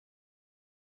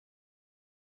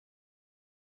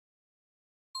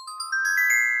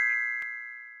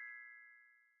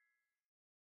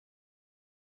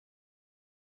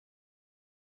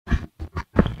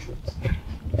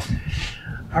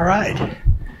All right,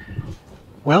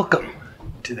 welcome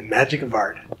to the Magic of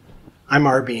Art. I'm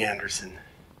R.B. Anderson.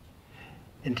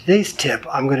 In today's tip,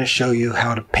 I'm going to show you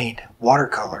how to paint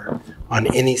watercolor on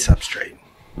any substrate.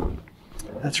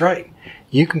 That's right,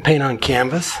 you can paint on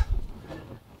canvas.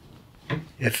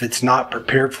 If it's not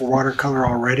prepared for watercolor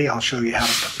already, I'll show you how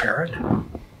to prepare it.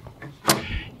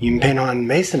 You can paint on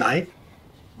Masonite.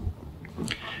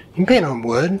 You can paint on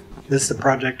wood. This is the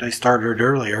project I started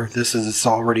earlier. It's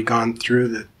already gone through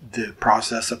the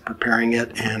process of preparing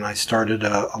it, and I started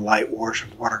a light wash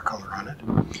of watercolor on it.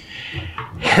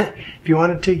 If you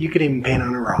wanted to, you could even paint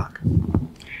on a rock.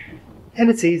 And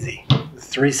it's easy, with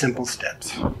 3 simple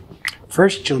steps.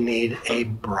 First, you'll need a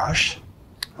brush,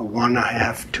 a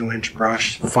 1.5 to 2-inch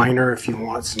brush, finer if you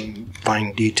want some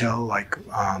fine detail like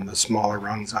the smaller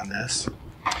rungs on this.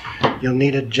 You'll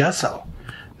need a gesso.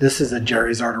 This is a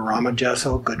Jerry's Artorama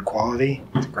gesso, good quality,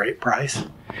 it's a great price.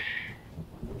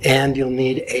 And you'll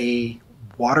need a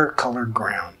watercolor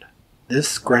ground.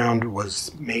 This ground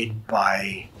was made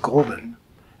by Golden,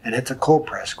 and it's a cold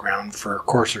press ground for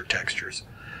coarser textures.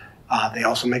 They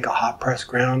also make a hot press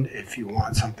ground if you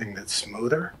want something that's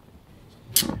smoother.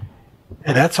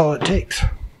 And that's all it takes.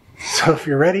 So if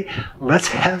you're ready, let's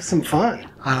have some fun.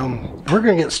 We're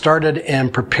going to get started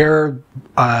and prepare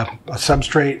a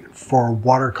substrate for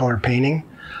watercolor painting.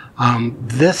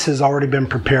 This has already been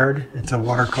prepared. It's a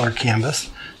watercolor canvas,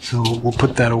 so we'll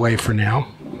put that away for now.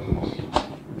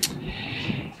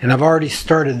 And I've already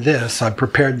started this. I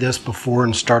prepared this before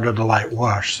and started a light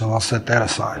wash, so I'll set that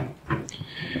aside.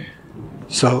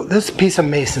 So this is a piece of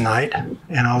Masonite,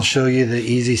 and I'll show you the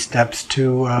easy steps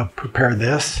to prepare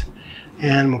this.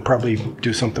 And we'll probably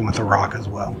do something with a rock as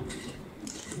well.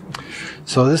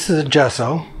 So this is a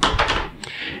gesso.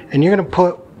 And you're going to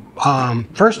put,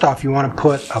 first off, you want to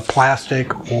put a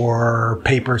plastic or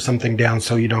paper, something down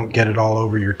so you don't get it all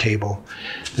over your table.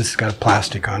 This has got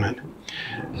plastic on it.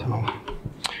 So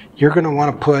you're going to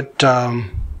want to put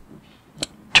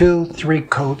 2-3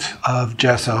 coats of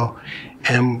gesso.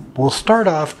 And we'll start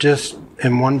off just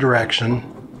in one direction.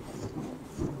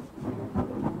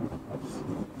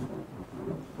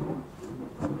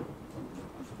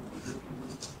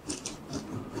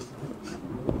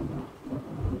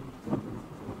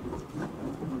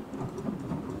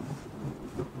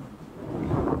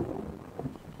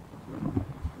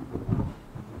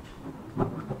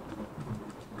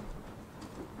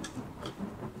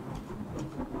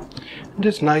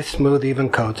 Just nice, smooth, even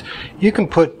coats. You can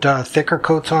put thicker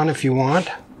coats on if you want.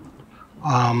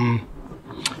 And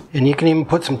you can even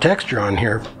put some texture on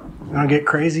here. You want to get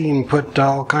crazy, you can put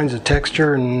all kinds of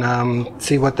texture and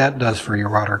see what that does for your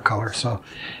watercolor. So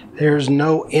there's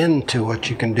no end to what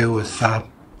you can do with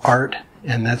art,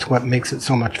 and that's what makes it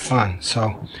so much fun.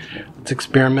 So let's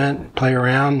experiment, play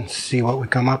around, see what we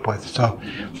come up with. So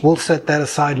we'll set that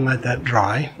aside and let that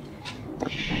dry.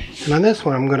 And on this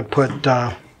one, I'm going to put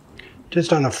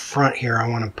just on the front here, I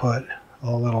want to put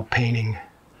a little painting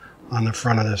on the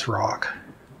front of this rock.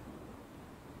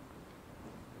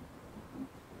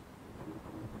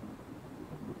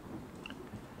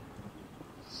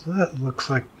 So that looks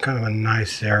like kind of a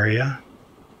nice area.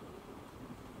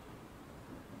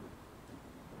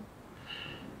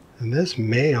 And this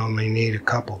may only need a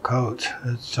couple coats.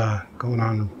 It's going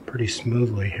on pretty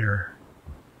smoothly here.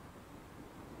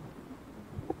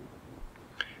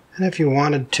 And if you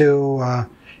wanted to,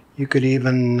 you could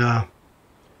even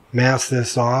mask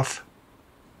this off,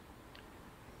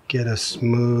 get a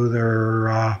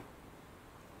smoother,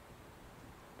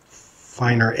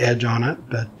 finer edge on it,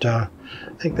 but I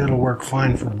think that'll work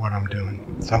fine for what I'm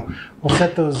doing. So we'll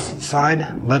set those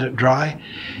aside, let it dry,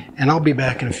 and I'll be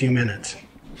back in a few minutes.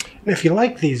 And if you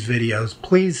like these videos,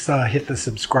 please hit the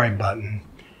subscribe button,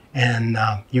 and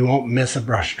you won't miss a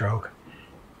brush stroke.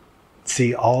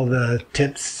 See all the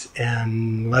tips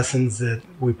and lessons that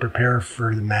we prepare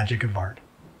for the magic of art.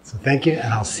 So thank you,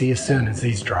 and I'll see you soon as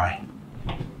these dry.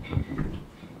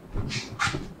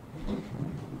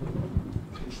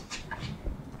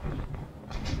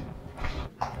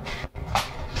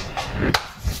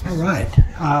 All right,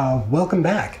 welcome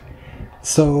back.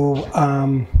 So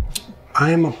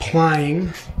I am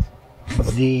applying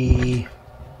the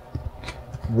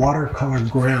watercolor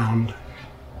ground,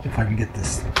 if I can get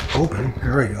this open,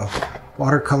 there we go,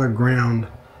 watercolor ground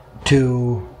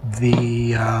to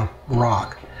the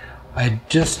rock. I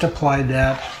just applied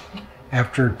that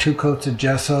after 2 coats of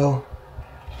gesso,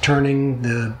 turning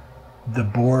the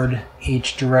board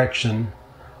each direction.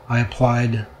 I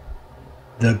applied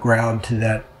the ground to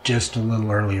that just a little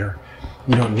earlier.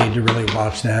 You don't need to really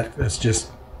watch that. It's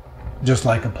just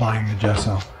like applying the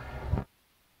gesso.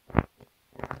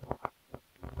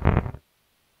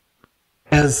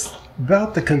 has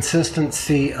about the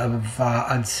consistency of,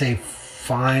 I'd say,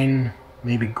 fine,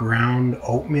 maybe ground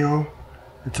oatmeal.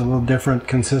 It's a little different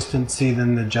consistency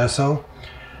than the gesso,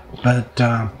 but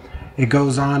it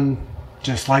goes on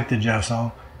just like the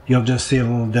gesso. You'll just see a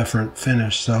little different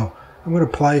finish. So I'm going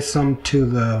to apply some to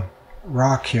the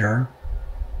rock here,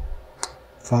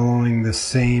 following the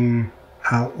same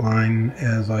outline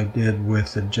as I did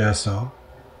with the gesso.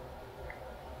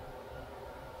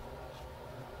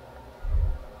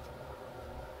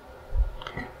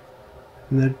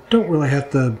 And I don't really have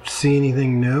to see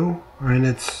anything new. I mean,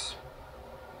 it's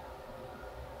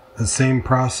the same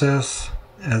process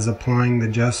as applying the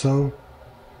gesso,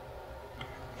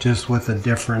 just with a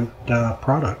different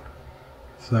product.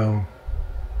 So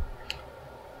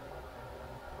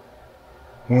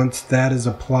once that is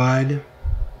applied,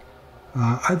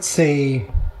 I'd say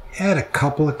add a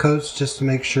couple of coats just to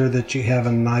make sure that you have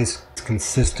a nice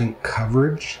consistent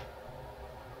coverage.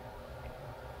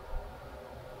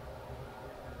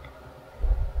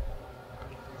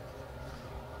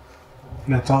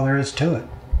 And that's all there is to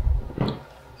it.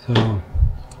 So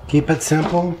keep it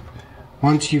simple.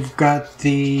 Once you've got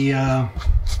the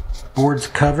boards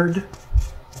covered,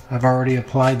 I've already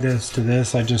applied this to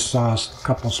this. I just saw a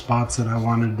couple spots that I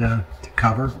wanted to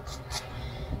cover.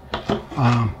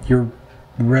 You're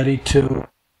ready to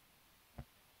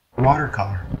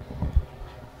watercolor.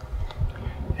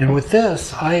 And with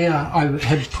this, I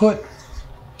had put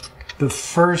the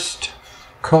first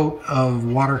coat of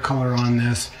watercolor on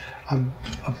this. I'm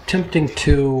attempting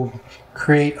to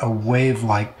create a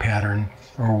wave-like pattern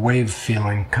or wave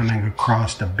feeling coming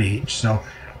across the beach. So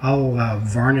I'll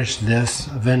varnish this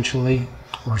eventually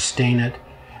or stain it,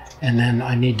 and then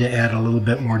I need to add a little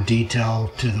bit more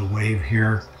detail to the wave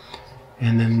here,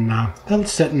 and then that'll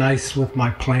sit nice with my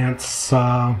plants,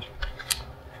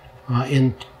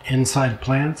 inside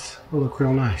plants. It'll look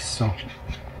real nice.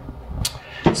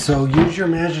 So use your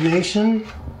imagination.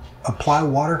 Apply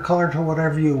watercolor to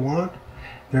whatever you want.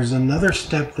 There's another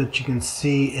step that you can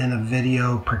see in a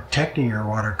video protecting your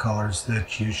watercolors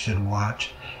that you should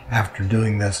watch after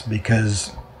doing this,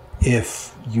 because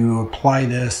if you apply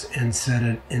this and set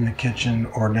it in the kitchen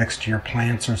or next to your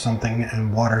plants or something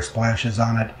and water splashes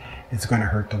on it, it's going to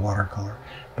hurt the watercolor.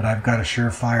 But I've got a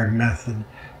surefire method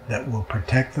that will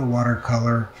protect the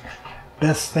watercolor.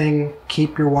 Best thing,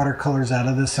 keep your watercolors out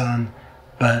of the sun.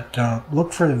 But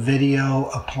look for the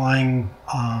video applying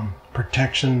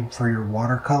protection for your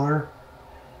watercolor,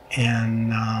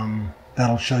 and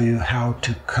that'll show you how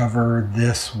to cover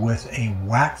this with a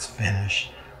wax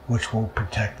finish, which will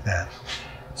protect that.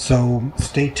 So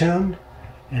stay tuned,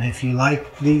 and if you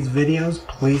like these videos,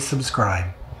 please subscribe,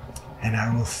 and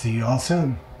I will see you all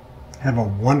soon. Have a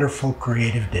wonderful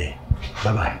creative day.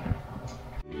 Bye-bye.